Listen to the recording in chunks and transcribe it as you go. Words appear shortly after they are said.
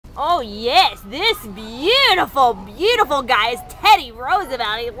Oh yes, this beautiful, beautiful guy is Teddy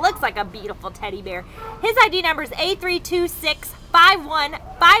Roosevelt. He looks like a beautiful teddy bear. His ID number is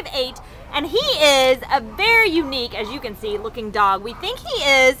A3265158, and he is a very unique, as you can see, looking dog. We think he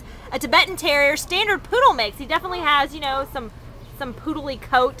is a Tibetan Terrier standard poodle mix. He definitely has, you know, some poodly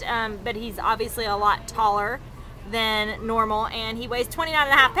coat, but he's obviously a lot taller than normal, and he weighs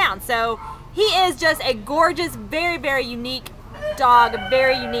 29.5 pounds. So he is just a gorgeous, very, very unique dog, a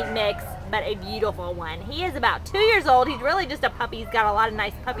very unique mix, but a beautiful one. He is about 2 years old. He's really just a puppy. He's got a lot of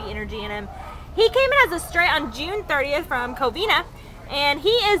nice puppy energy in him. He came in as a stray on June 30th from Covina, and he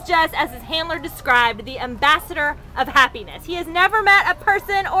is just, as his handler described, the ambassador of happiness. He has never met a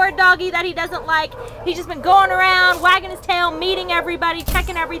person or a doggy that he doesn't like. He's just been going around, wagging his tail, meeting everybody,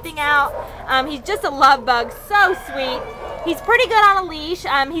 checking everything out. He's just a love bug, so sweet. He's pretty good on a leash.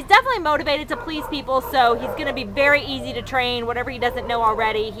 He's definitely motivated to please people, so he's going to be very easy to train. Whatever he doesn't know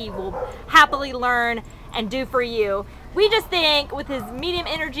already, he will happily learn and do for you. We just think with his medium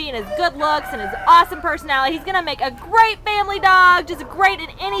energy and his good looks and his awesome personality, he's going to make a great family dog, just great in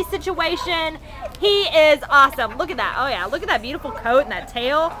any situation. He is awesome. Look at that. Oh yeah, look at that beautiful coat and that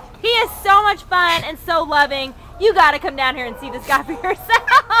tail. He is so much fun and so loving. You got to come down here and see this guy for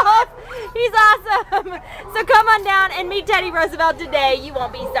yourself. He's awesome. So come on down and meet Teddy Roosevelt today. You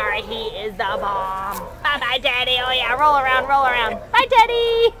won't be sorry. He is the bomb. Bye-bye, Teddy. Oh yeah, roll around, roll around. Bye,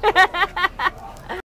 Teddy.